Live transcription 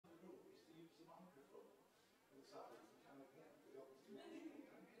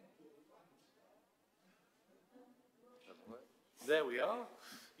There we are.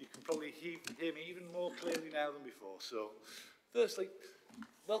 You can probably hear me even more clearly now than before. So, firstly,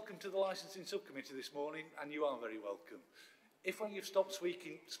 welcome to the Licensing Subcommittee this morning, and you are very welcome. If when you've stopped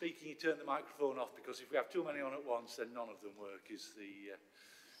speaking you turn the microphone off, because if we have too many on at once, then none of them work, is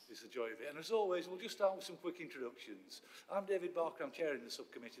the joy of it. And as always, we'll just start with some quick introductions. I'm David Barker, I'm chairing the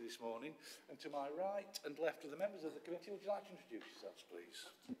subcommittee this morning, and to my right and left of the members of the committee, would you like to introduce yourselves, please?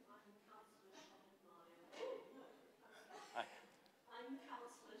 I'm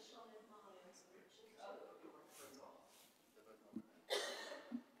Councillor Sioned-Mair.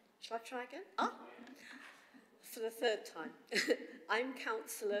 Shall I try again? For the third time. I'm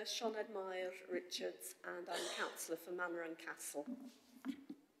Councillor Sioned-Mair Richards, and I'm Councillor for Manor and Castle.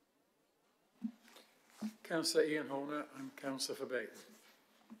 Councillor Ian Horner, I'm Councillor for Bath.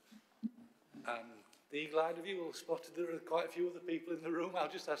 The eagle-eyed of you will have spotted there are quite a few other people in the room. I'll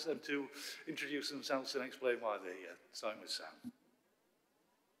just ask them to introduce themselves and explain why they're here. Starting with Sam.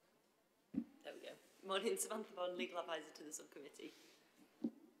 There we go. Morning, Samantha Bond, Legal Advisor to the Subcommittee.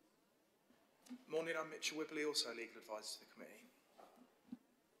 Morning, I'm Mitchell Whibley, also Legal Advisor to the Committee.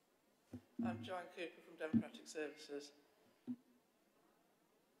 I'm Joanne Cooper from Democratic Services.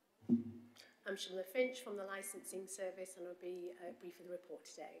 I'm Shemla Finch from the Licensing Service, and I'll be briefing the report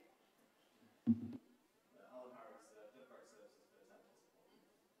today. Alan Harris, Democratic Services for Technical Support.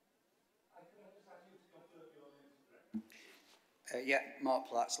 I could just ask you to confirm your name correct? Yeah, Mark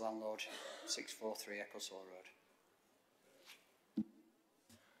Platts, landlord, 643 Ecclesall Road.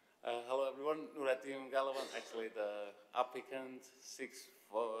 Hello everyone, Nureddin Galavan, actually the applicant 645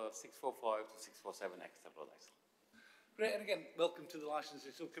 to 647 Exeter Road. Great, and again, welcome to the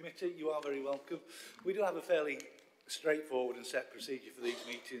Licensing Subcommittee. You are very welcome. We do have a fairly straightforward and set procedure for these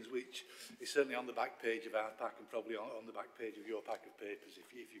meetings, which is certainly on the back page of our pack and probably on the back page of your pack of papers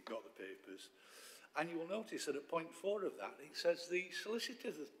if you've got the papers. And you will notice that at point 4 of that, it says the solicitor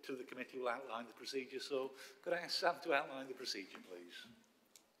to the committee will outline the procedure. So could I ask Sam to outline the procedure, please?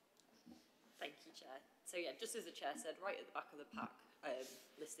 Thank you, Chair. So yeah, just as the Chair said, right at the back of the pack,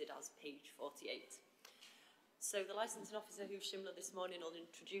 listed as page 48. So the licensing officer who's Shimla this morning will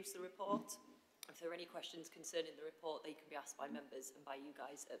introduce the report. If there are any questions concerning the report, they can be asked by members and by you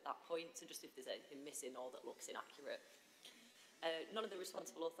guys at that point. So just if there's anything missing or that looks inaccurate. None of the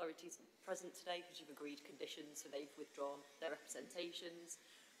responsible authorities are present today because you've agreed conditions, so they've withdrawn their representations.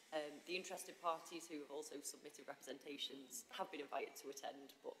 The interested parties who have also submitted representations have been invited to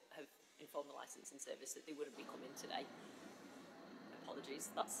attend, but have informed the licensing service that they wouldn't be coming today. Apologies,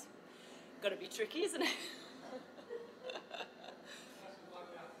 that's going to be tricky, isn't it?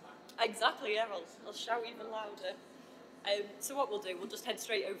 Exactly, yeah, I'll shout even louder. So what we'll do, we'll just head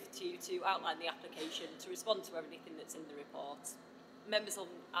straight over to you to outline the application, to respond to everything that's in the report. Members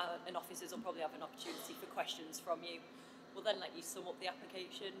and officers will probably have an opportunity for questions from you. We'll then let you sum up the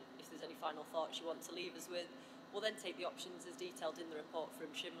application. If there's any final thoughts you want to leave us with, we'll then take the options as detailed in the report from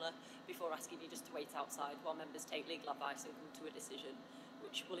Shimla before asking you just to wait outside while members take legal advice and come to a decision,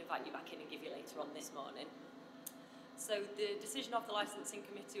 which we'll invite you back in and give you later on this morning. So the decision of the Licensing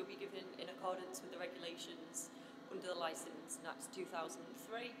Committee will be given in accordance with the regulations under the Licensing Act 2003.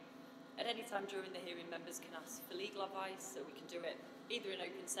 At any time during the hearing, members can ask for legal advice, so we can do it either in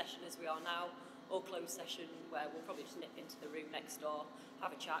open session as we are now, or closed session where we'll probably just nip into the room next door,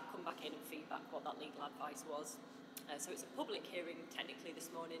 have a chat, come back in and feedback what that legal advice was. So it's a public hearing technically this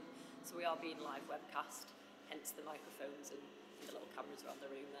morning, so we are being live webcast, hence the microphones and the little cameras around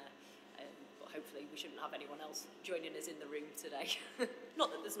the room there. But hopefully we shouldn't have anyone else joining us in the room today.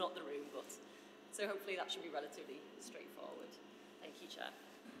 Not that there's not the room, but so hopefully that should be relatively straightforward. Thank you, Chair.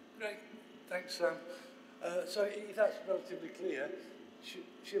 Great, thanks, Sam. So if that's relatively clear,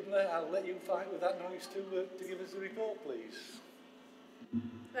 Shimla, I'll let you fight with that noise to give us the report, please.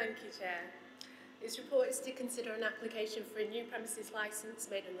 Thank you, Chair. This report is to consider an application for a new premises licence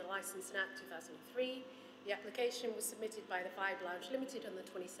made under the Licensing Act 2003. The application was submitted by the Vibe Lounge Limited on the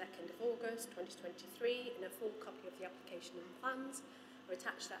 22nd of August 2023, and a full copy of the application and plans are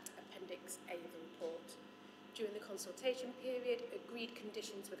attached at Appendix A of the report. During the consultation period, agreed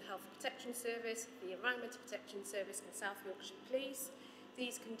conditions with the Health Protection Service, the Environmental Protection Service and South Yorkshire Police.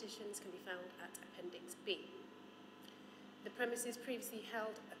 These conditions can be found at Appendix B. The premises previously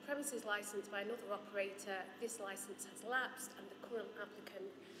held a premises licence by another operator. This licence has lapsed and the current applicant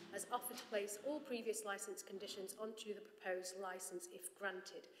has offered to place all previous licence conditions onto the proposed licence if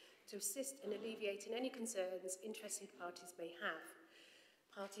granted, to assist in alleviating any concerns interested parties may have.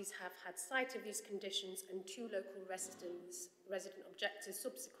 Parties have had sight of these conditions and 2 local resident objectors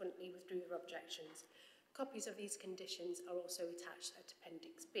subsequently withdrew their objections. Copies of these conditions are also attached at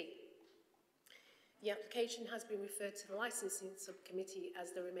Appendix B. The application has been referred to the Licensing Subcommittee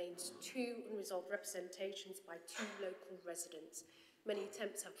as there remains 2 unresolved representations by 2 local residents. Many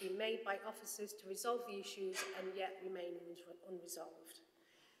attempts have been made by officers to resolve the issues and yet remain unresolved.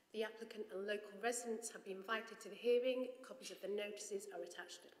 The applicant and local residents have been invited to the hearing. Copies of the notices are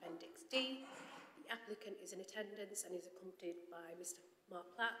attached to Appendix D. The applicant is in attendance and is accompanied by Mr.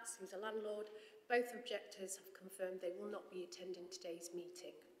 Mark Platts, who is a landlord. Both objectors have confirmed they will not be attending today's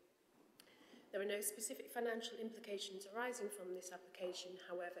meeting. There are no specific financial implications arising from this application.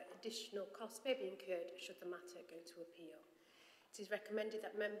 However, additional costs may be incurred should the matter go to appeal. It is recommended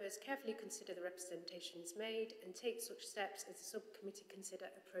that members carefully consider the representations made and take such steps as the subcommittee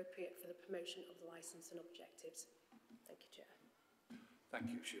consider appropriate for the promotion of the licence and objectives. Thank you, Chair. Thank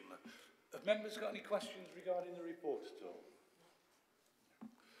you, Sheila. Have members got any questions regarding the report at all?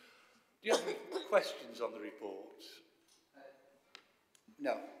 Do you have any questions on the report?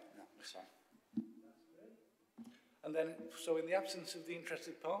 No, that's fine. And then, so in the absence of the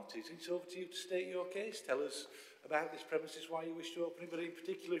interested parties, it's over to you to state your case. Tell us about this premises, why you wish to open it, but in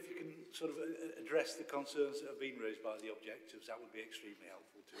particular, if you can sort of address the concerns that have been raised by the objectives, that would be extremely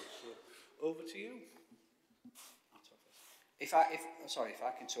helpful to us. So, over to you. If I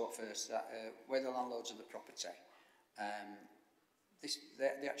can talk first, we're the landlords of the property.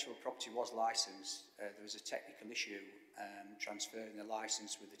 The actual property was licensed. There was a technical issue transferring the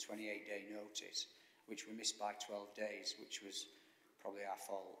licence with the 28-day notice, which we missed by 12 days, which was probably our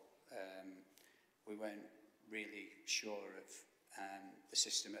fault. We weren't really sure of the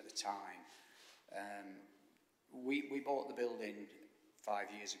system at the time. We bought the building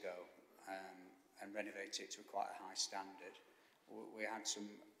 5 years ago and renovated it to quite a high standard. We had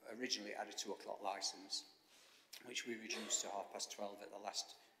originally had a 2 o'clock licence, which we reduced to 12:30 at the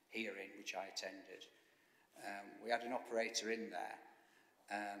last hearing, which I attended. We had an operator in there,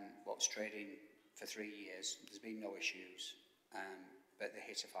 what's trading for 3 years. There's been no issues, but they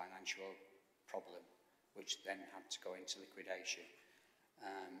hit a financial problem, which then had to go into liquidation.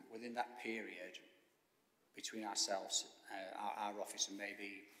 Within that period, between ourselves, our office and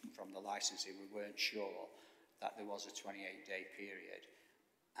maybe from the licensing, we weren't sure that there was a 28-day period.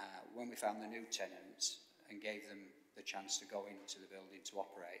 When we found the new tenants and gave them the chance to go into the building to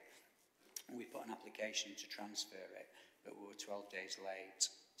operate, we put an application to transfer it, but we were 12 days late.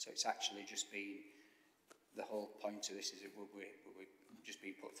 So it's actually just been, the whole point of this is that we've just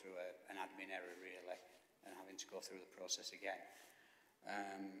been put through an admin error, really, and having to go through the process again.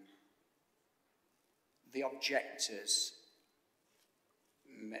 The objectors,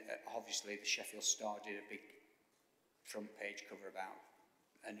 obviously the Sheffield Star did a big front page cover about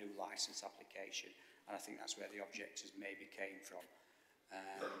a new licence application, and I think that's where the objectors maybe came from,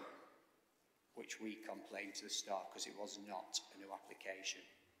 which we complained to the Star because it was not a new application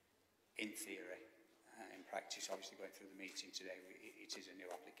in theory. In practice, obviously going through the meeting today, it is a new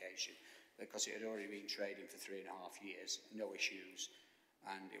application because it had already been trading for 3.5 years, no issues,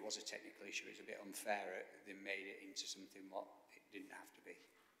 and it was a technical issue. It's a bit unfair they made it into something what it didn't have to be.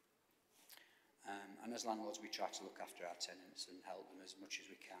 And as landlords, we try to look after our tenants and help them as much as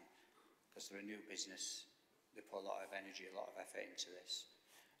we can because they're a new business. They put a lot of energy, a lot of effort into this,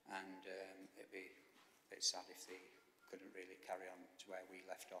 and it'd be a bit sad if they couldn't really carry on to where we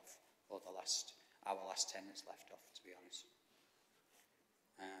left off, or our last tenants left off, to be honest.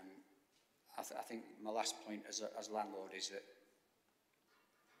 I think my last point as landlord is that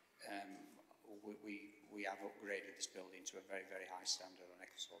we have upgraded this building to a very, very high standard on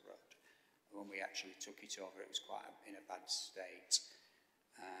Ecclesall Road. When we actually took it over, it was quite in a bad state.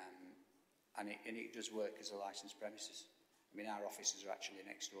 And it does work as a licensed premises. I mean, our offices are actually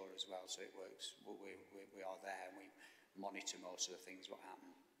next door as well, so it works. We are there and we monitor most of the things what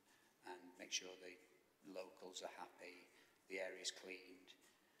happen and make sure the locals are happy, the area's cleaned,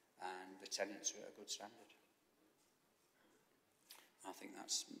 and the tenants are at a good standard. I think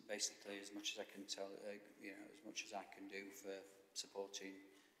that's basically as much as I can tell, as much as I can do for supporting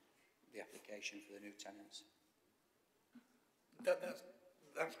the application for the new tenants.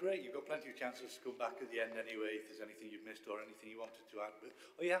 That's great. You've got plenty of chances to come back at the end anyway if there's anything you've missed or anything you wanted to add. But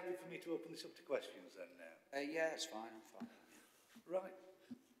are you happy for me to open this up to questions then now? Yeah, that's fine. I'm fine. Right.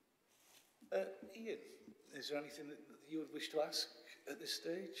 Ian, is there anything that you would wish to ask at this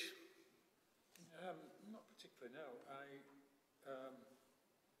stage? Not particularly, no.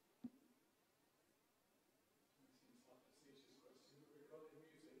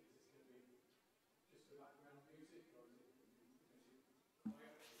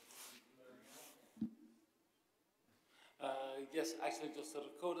 Yes, actually just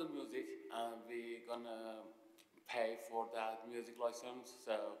recorded music, and we're gonna pay for that music license.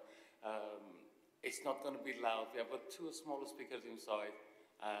 So it's not gonna be loud. We have got 2 smaller speakers inside,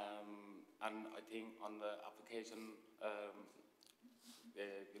 and I think on the application,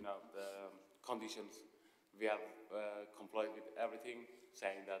 you know, the conditions, we have complied with everything,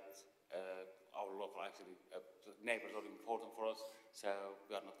 saying that our local neighbours are important for us. So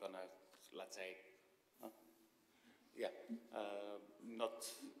we are not gonna, let's say, not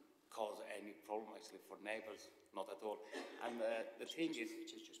cause any problem actually for neighbours, not at all. And the thing is,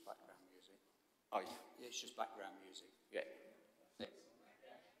 it is just background music. Oh yeah, It's just background music. yeah.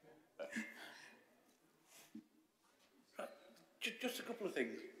 Right. Just a couple of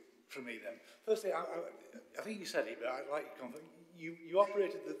things from me then. Firstly, I think you said it, but I'd like to confirm. You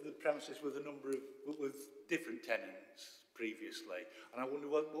operated the premises with a number of different tenants previously, and I wonder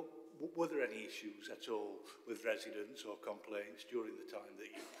were there any issues at all with residents or complaints during the time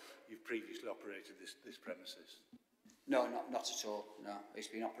that you've previously operated this premises? No, not at all, no. It's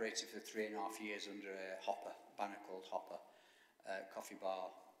been operated for 3.5 years under a banner called Hopper, coffee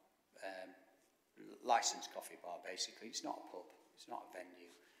bar, licensed coffee bar basically. It's not a pub, it's not a venue.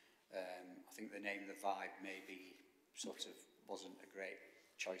 I think the name of the Vibe maybe sort of wasn't a great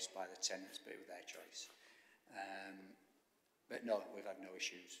choice by the tenants, but it was their choice. But no, we've had no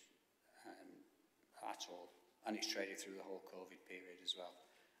issues at all. And it's traded through the whole COVID period as well.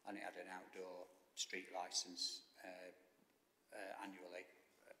 And it had an outdoor street licence annually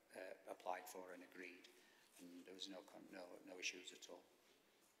applied for and agreed. And there was no issues at all.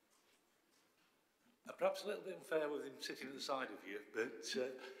 Perhaps a little bit unfair with him sitting at the side of you, but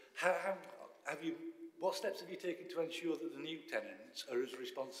what steps have you taken to ensure that the new tenants are as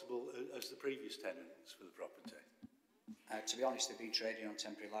responsible as the previous tenants for the property? To be honest, they've been trading on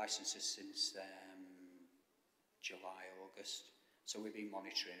temporary licences since July, August. So we've been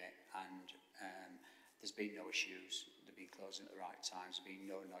monitoring it, and there's been no issues. They've been closing at the right times. There's been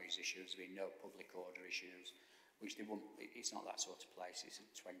no noise issues. There's been no public order issues, which they won't. It's not that sort of place. It's a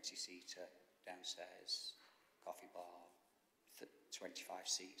 20-seater downstairs coffee bar, 25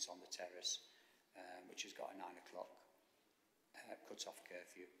 seats on the terrace, which has got a 9 o'clock cut-off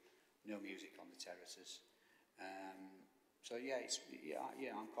curfew. No music on the terraces. So yeah,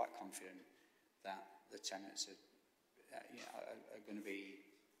 I'm quite confident that the tenants are going to be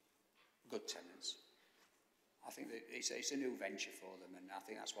good tenants. I think that it's a new venture for them, and I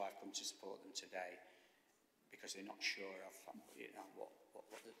think that's why I've come to support them today, because they're not sure of what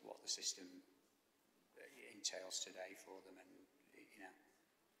the system entails today for them, and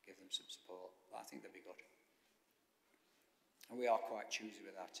give them some support. But I think they'll be good, and we are quite choosy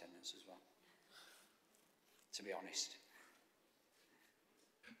with our tenants as well, to be honest.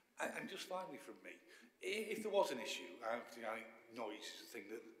 And just finally from me, if there was an issue, noise is the thing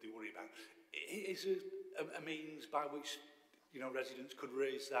that they worry about, is there a means by which residents could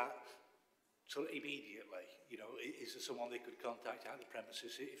raise that sort of immediately? Is there someone they could contact out of the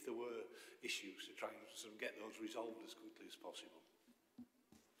premises if there were issues to try and sort of get those resolved as quickly as possible?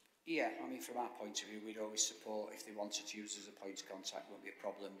 Yeah, I mean, from our point of view, we'd always support if they wanted to use us as a point of contact. Wouldn't be a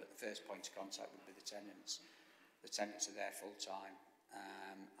problem, but the first point of contact would be the tenants. The tenants are there full time,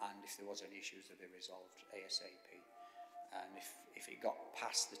 and if there was any issues, they'd be resolved ASAP. And if it got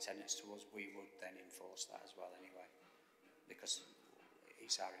past the tenants to us, we would then enforce that as well anyway, because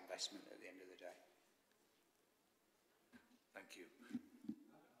it's our investment at the end of the day. Thank you.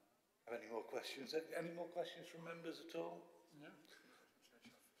 Have any more questions? Any more questions from members at all? No.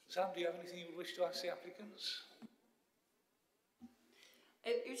 Sam, do you have anything you would wish to ask the applicants?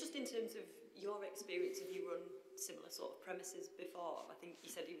 It was just in terms of your experience, have you run similar sort of premises before? I think you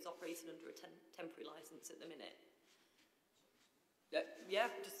said he was operating under a temporary licence at the minute.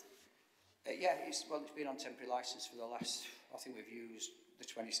 It's been on temporary licence for the last, I think we've used the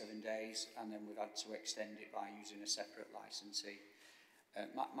 27 days, and then we've had to extend it by using a separate licensee.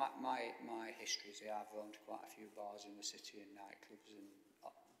 My history is I've owned quite a few bars in the city and nightclubs, and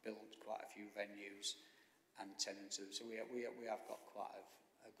built quite a few venues and tenants. So we have got quite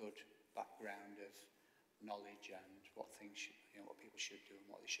a good background of knowledge and what people should do and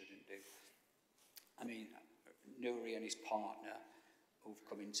what they shouldn't do. I mean, Nouri and his partner who've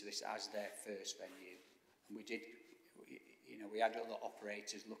come into this as their first venue, and we had other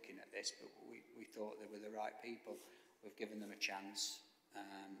operators looking at this, but we thought they were the right people. We've given them a chance,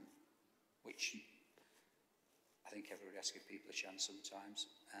 which I think everybody has to give people a chance sometimes,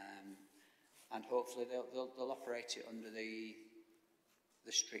 and hopefully they'll operate it under the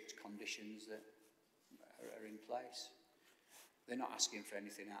strict conditions that are in place. they're not asking for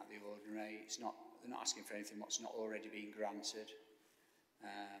anything out of the ordinary. They're not asking for anything what's not already been granted.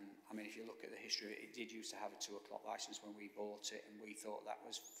 I mean, if you look at the history, it did used to have a 2 o'clock licence when we bought it, and we thought that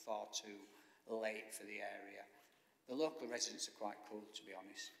was far too late for the area. The local residents are quite cool, to be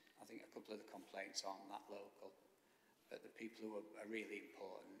honest. I think a couple of the complaints aren't that local, but the people who are really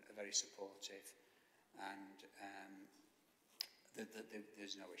important are very supportive, and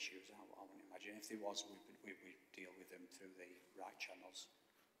there's no issues, I wouldn't imagine. If there was, we would deal with them through the right channels.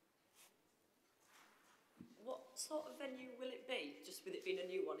 What sort of venue will it be? Just with it being a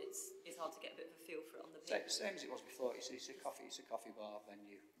new one, it's hard to get a bit of a feel for it on the paper. Same as it was before. It's a coffee bar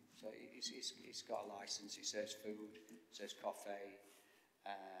venue. So it's got a licence. It serves food, serves coffee.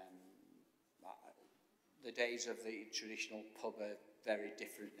 The days of the traditional pub are very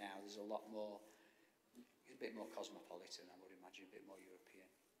different now. There's a lot more, a bit more cosmopolitan, I would imagine, a bit more European.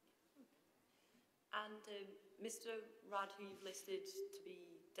 And Mr. Rad, who you've listed to be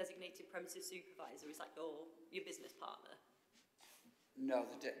designated premises supervisor, is that your business partner? No,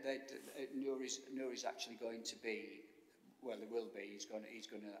 Nouri's actually going to be, well, it will be, he's going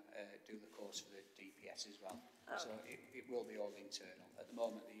to do the course for the DPS as well. Oh. So it will be all internal. At the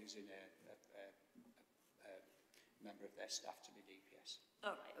moment they're using a member of their staff to be DPS.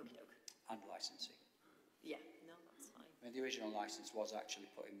 Oh, right, okay. And licensing. Yeah, no, that's fine. I mean, the original licence was actually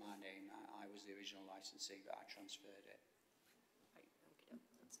put in my name. I was the original licensee, but I transferred it. Right,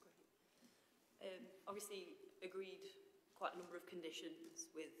 okay, that's great. Obviously, agreed quite a number of conditions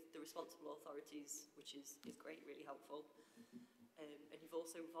with the responsible authorities, which is great, really helpful. And you've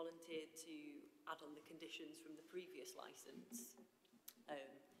also volunteered to add on the conditions from the previous licence.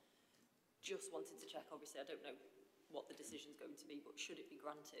 Just wanted to check, obviously, I don't know what the decision's going to be, but should it be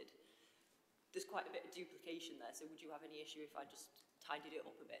granted, there's quite a bit of duplication there, so would you have any issue if I just tidied it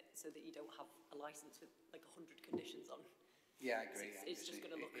up a bit so that you don't have a licence with like 100 conditions on? Yeah, I agree. It's just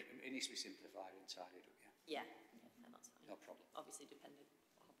going to look... It needs to be simplified and tidied up, yeah. Yeah, no, that's fine. No problem. Obviously depending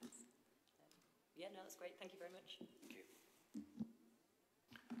what happens. Yeah, no, that's great. Thank you very much. Thank you.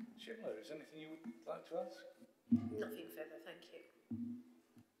 Sheffield, is there anything you would like to ask? Nothing further, thank you.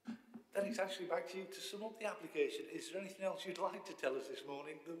 Then it's actually back to you to sum up the application. Is there anything else you'd like to tell us this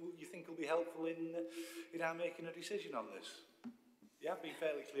morning that you think will be helpful in our making a decision on this? You have been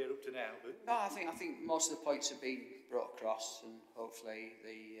fairly clear up to now, but... No, I think most of the points have been brought across, and hopefully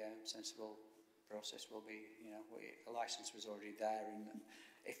the sensible process will be, you know, the licence was already there, and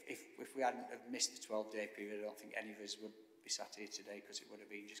if we hadn't have missed the 12-day period, I don't think any of us would be sat here today, because it would have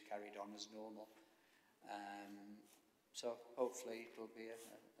been just carried on as normal. So hopefully it will be a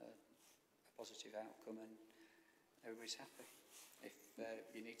positive outcome and everybody's happy. If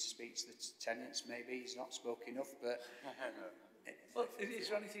you need to speak to the tenants, maybe he's not spoke enough, but... Well, is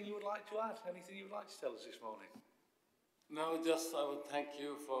there anything you would like to add? Anything you would like to tell us this morning? No, just I would thank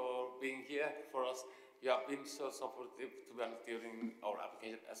you for being here for us. You have been so supportive, to be honest, during our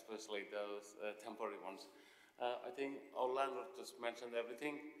application, especially those temporary ones. I think our landlord just mentioned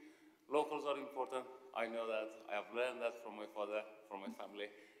everything. Locals are important. I know that. I have learned that from my father, from my family.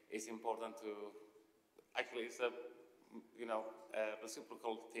 It's important to, actually it's a, you know,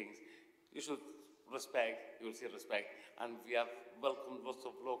 reciprocal things. You should respect, you will see respect. And we have welcomed lots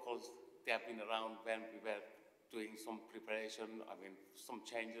of locals. They have been around when we were doing some preparation, I mean, some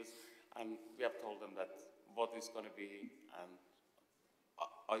changes. And we have told them that what is going to be, and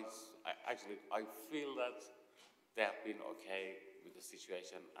I feel that they have been okay with the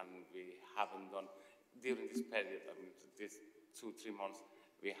situation, and we haven't done, during this period, I mean, this 2-3 months,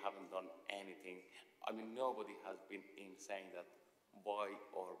 we haven't done anything. I mean, nobody has been in saying that why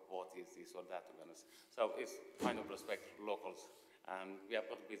or what is this or that, to be honest. So it's kind of respect for locals, and we have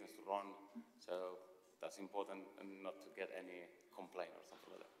got a business to run, so that's important, and not to get any complaint or something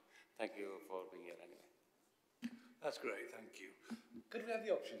like that. Thank you for being here anyway. That's great, thank you. Could we have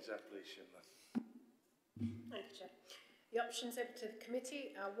the options then, please, Shimla? Thank you, Chair. The options open to the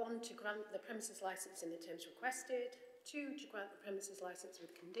committee are 1, to grant the premises licence in the terms requested, 2, to grant the premises licence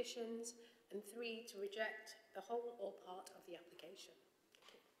with conditions, and 3, to reject the whole or part of the application.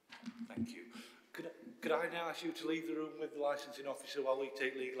 Thank you. Could I now ask you to leave the room with the licensing officer while we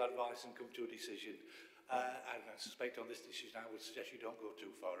take legal advice and come to a decision? And I suspect on this decision I would suggest you don't go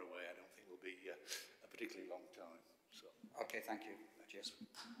too far away. I don't think it will be a particularly long time. So. Okay, thank you. Cheers.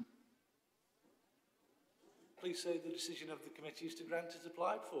 Please say the decision of the committee is to grant as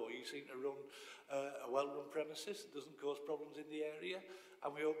applied for. You seem to run a well-run premises that doesn't cause problems in the area, and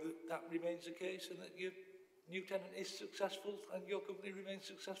we hope that that remains the case and that your new tenant is successful and your company remains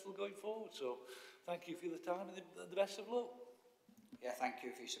successful going forward. So thank you for your time and the best of luck. Yeah, thank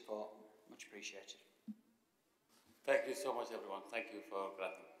you for your support. Much appreciated. Thank you so much, everyone. Thank you for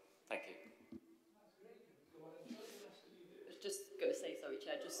granting. Thank you. I was just going to say, sorry,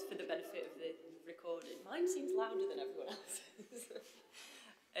 Chair, just for the benefit of the recording, mine seems louder than everyone else's.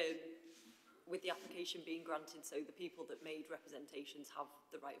 With the application being granted, so the people that made representations have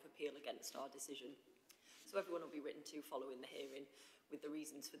the right of appeal against our decision. So everyone will be written to following the hearing with the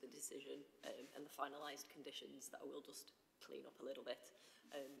reasons for the decision and the finalised conditions that I will just clean up a little bit.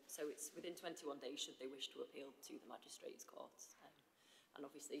 So it's within 21 days should they wish to appeal to the magistrates' courts. And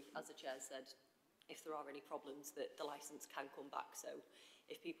obviously, as the Chair said, if there are any problems, that the licence can come back. So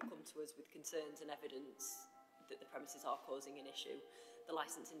if people come to us with concerns and evidence that the premises are causing an issue, the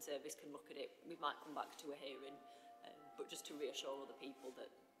licensing service can look at it. We might come back to a hearing, but just to reassure other people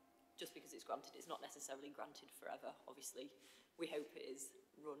that just because it's granted, it's not necessarily granted forever. Obviously, we hope it is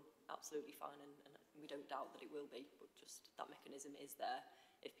run absolutely fine, and we don't doubt that it will be, but just that mechanism is there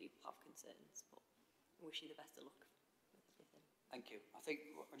if people have concerns. But I wish you the best of luck with everything. Thank you. I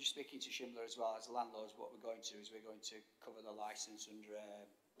think when you're speaking to Shimler as well, as landlords, what we're going to is we're going to cover the licence under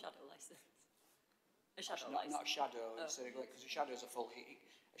shadow licence. A shadow not, licence. not a shadow, because a shadow is a full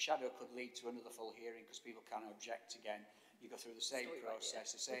a shadow could lead to another full hearing because people can't object again. You go through the same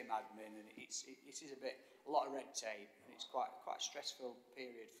process, the same admin, and it is a lot of red tape, and it's quite a stressful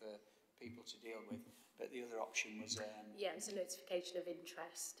period for people to deal with. But the other option was yeah, it's a notification of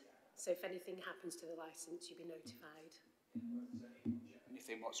interest. So if anything happens to the licence, you'll be notified.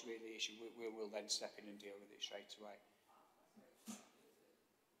 anything what's really the issue, we will then step in and deal with it straight away.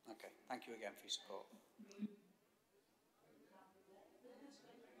 Okay, thank you again for your support.